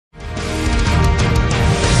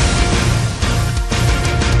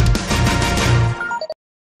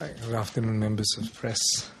afternoon, members of the press.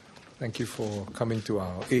 Thank you for coming to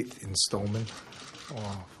our 8th installment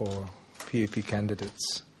for PAP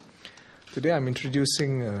candidates. Today I'm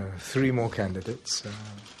introducing 3 more candidates,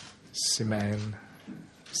 Siman,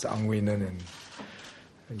 Mr. Ang Wei Nen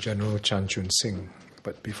and General Chan Chun Sing.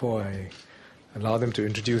 But before I allow them to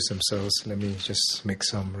introduce themselves, let me just make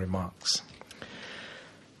some remarks.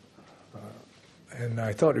 And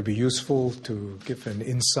I thought it would be useful to give an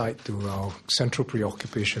insight to our central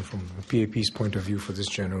preoccupation from the PAP's point of view for this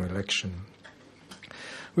general election.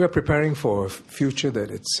 We are preparing for a future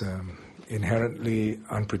that it's inherently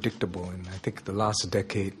unpredictable, and I think the last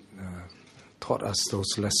decade taught us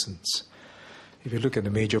those lessons. If you look at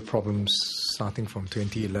the major problems starting from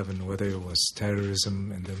 2011, whether it was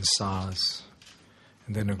terrorism and then SARS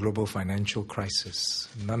and then a global financial crisis,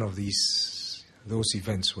 none of those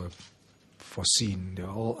events were foreseen. They're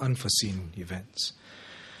all unforeseen events.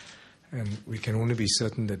 And we can only be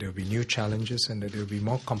certain that there will be new challenges and that there will be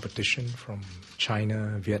more competition from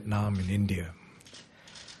China, Vietnam, and India.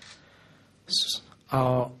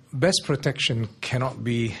 Our best protection cannot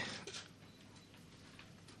be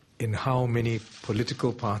in how many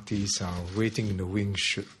political parties are waiting in the wings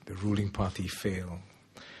should the ruling party fail.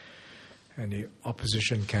 And the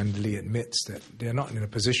opposition candidly admits that they're not in a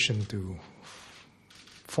position to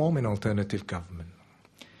form an alternative government.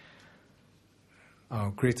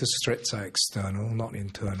 Our greatest threats are external, not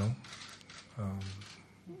internal.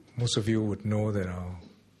 Most of you would know that our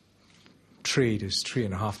trade is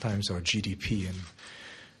 3.5 times our GDP, and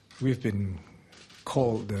we've been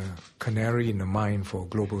called the canary in the mine for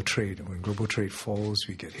global trade. When global trade falls,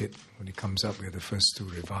 we get hit. When it comes up, we're the first to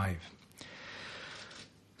revive.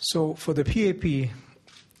 So for the PAP,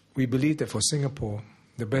 we believe that for Singapore,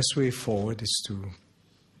 the best way forward is to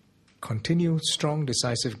continue strong,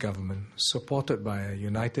 decisive government supported by a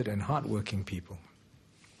united and hardworking people.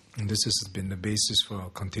 And this has been the basis for our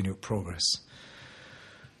continued progress.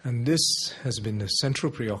 And this has been the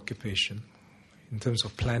central preoccupation in terms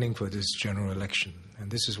of planning for this general election. And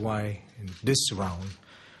this is why in this round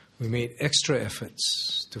we made extra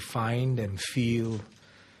efforts to find and field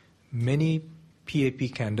many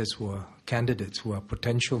PAP candidates who are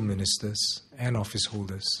potential ministers and office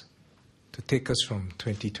holders to take us from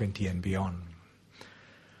 2020 and beyond.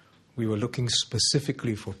 We were looking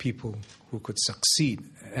specifically for people who could succeed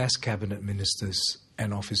as cabinet ministers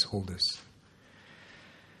and office holders.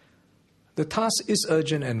 The task is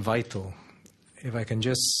urgent and vital, if I can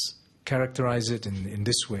just characterize it in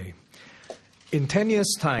this way. In 10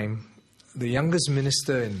 years' time, the youngest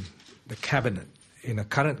minister in the cabinet, in a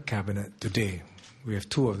current cabinet today, we have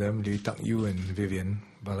 2 of them, Lee Tak Yew and Vivian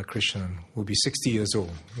Balakrishnan, will be 60 years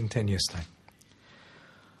old in 10 years' time.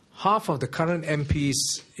 Half of the current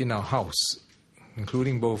MPs in our House,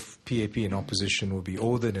 including both PAP and opposition, will be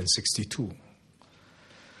older than 62.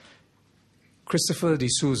 Christopher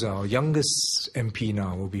D'Souza, our youngest MP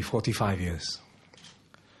now, will be 45 years.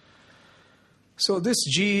 So this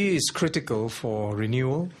GE is critical for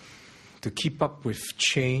renewal, to keep up with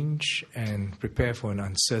change and prepare for an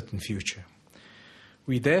uncertain future.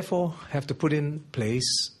 We therefore have to put in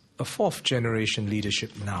place a 4th generation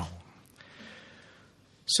leadership now.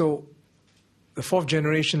 So the 4th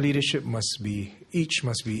generation leadership must be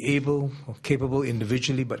able or capable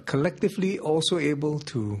individually, but collectively also able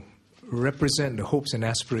to represent the hopes and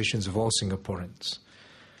aspirations of all Singaporeans.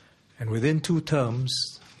 And within 2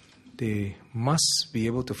 terms, they must be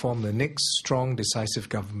able to form the next strong, decisive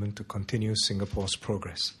government to continue Singapore's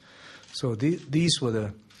progress. So these were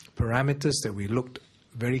the parameters that we looked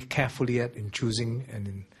very carefully at in choosing and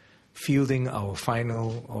in fielding our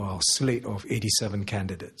final or our slate of 87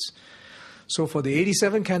 candidates. So for the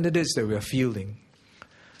 87 candidates that we are fielding,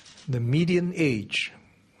 the median age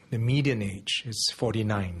is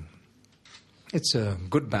 49. It's a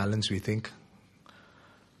good balance, we think.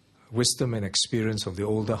 Wisdom and experience of the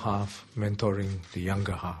older half mentoring the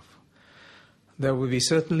younger half. There will be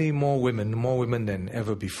certainly more women than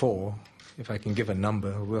ever before. If I can give a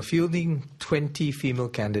number, we're fielding 20 female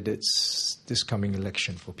candidates this coming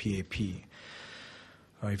election for PAP.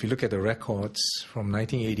 If you look at the records from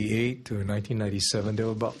 1988 to 1997, there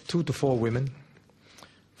were about 2 to 4 women.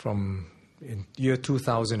 From in year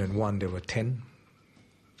 2001, there were 10.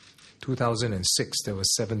 2006, there were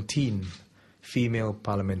 17 female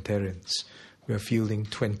parliamentarians. We are fielding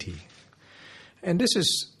 20. And this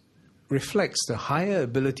reflects the higher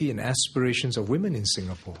ability and aspirations of women in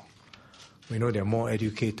Singapore. We know they're more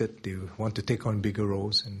educated, they want to take on bigger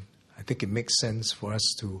roles, and I think it makes sense for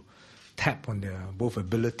us to tap on their both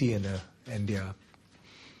ability and their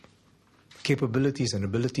capabilities and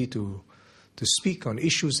ability to to speak on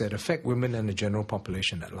issues that affect women and the general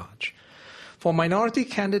population at large. For minority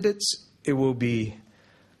candidates, it will be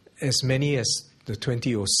as many as the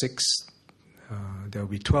 2006. There will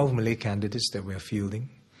be 12 Malay candidates that we are fielding.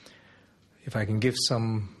 If I can give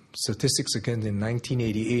some statistics again, in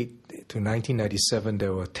 1988 to 1997,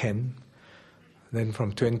 there were 10. Then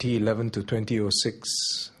from 2011 to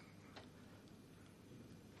 2006,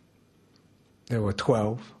 there were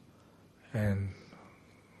 12. And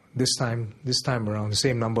this time around, the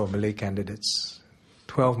same number of Malay candidates,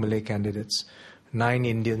 12 Malay candidates, 9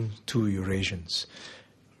 Indian, 2 Eurasians.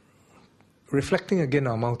 Reflecting again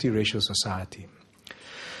our multiracial society.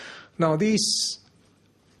 Now these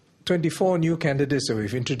 24 new candidates that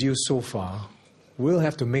we've introduced so far will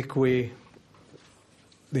have to make way,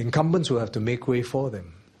 the incumbents will have to make way for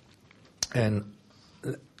them. And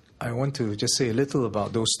I want to just say a little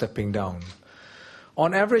about those stepping down.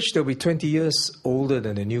 On average, they'll be 20 years older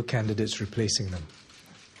than the new candidates replacing them.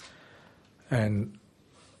 And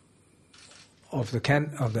of the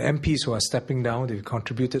MPs who are stepping down, they've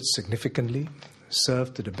contributed significantly,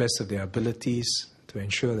 served to the best of their abilities to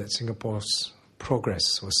ensure that Singapore's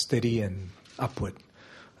progress was steady and upward.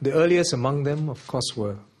 The earliest among them, of course,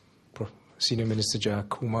 were Senior Minister Jah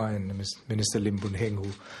Kumar and Minister Lim Boon Heng,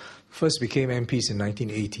 who first became MPs in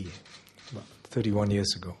 1980, about 31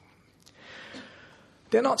 years ago.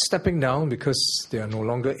 They're not stepping down because they are no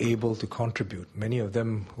longer able to contribute. Many of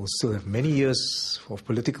them will still have many years of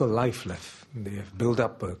political life left. They have built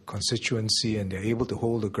up a constituency and they're able to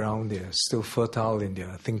hold the ground. They are still fertile in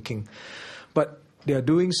their thinking. But they are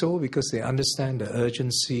doing so because they understand the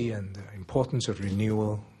urgency and the importance of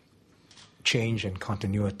renewal, change and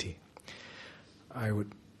continuity.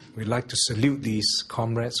 We'd like to salute these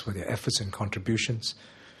comrades for their efforts and contributions,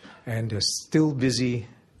 and they're still busy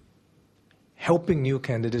helping new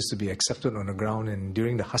candidates to be accepted on the ground. And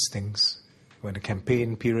during the hustings, when the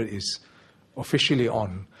campaign period is officially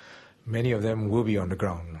on, many of them will be on the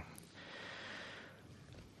ground.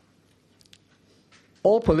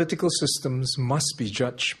 All political systems must be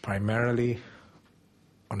judged primarily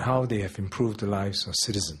on how they have improved the lives of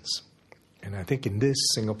citizens. And I think in this,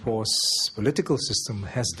 Singapore's political system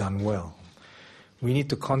has done well. We need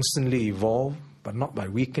to constantly evolve, but not by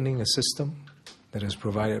weakening a system that has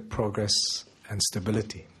provided progress and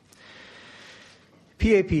stability.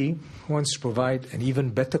 PAP wants to provide an even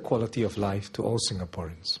better quality of life to all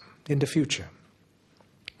Singaporeans in the future.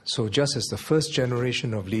 So just as the first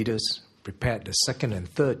generation of leaders prepared the second and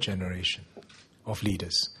third generation of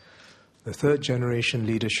leaders, the third generation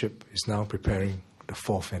leadership is now preparing the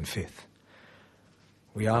fourth and fifth.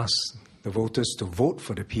 We ask the voters to vote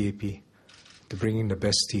for the PAP to bring in the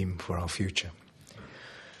best team for our future.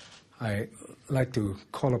 I'd like to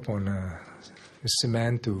call upon Mr.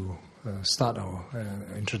 Mann to start our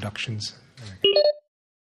introductions.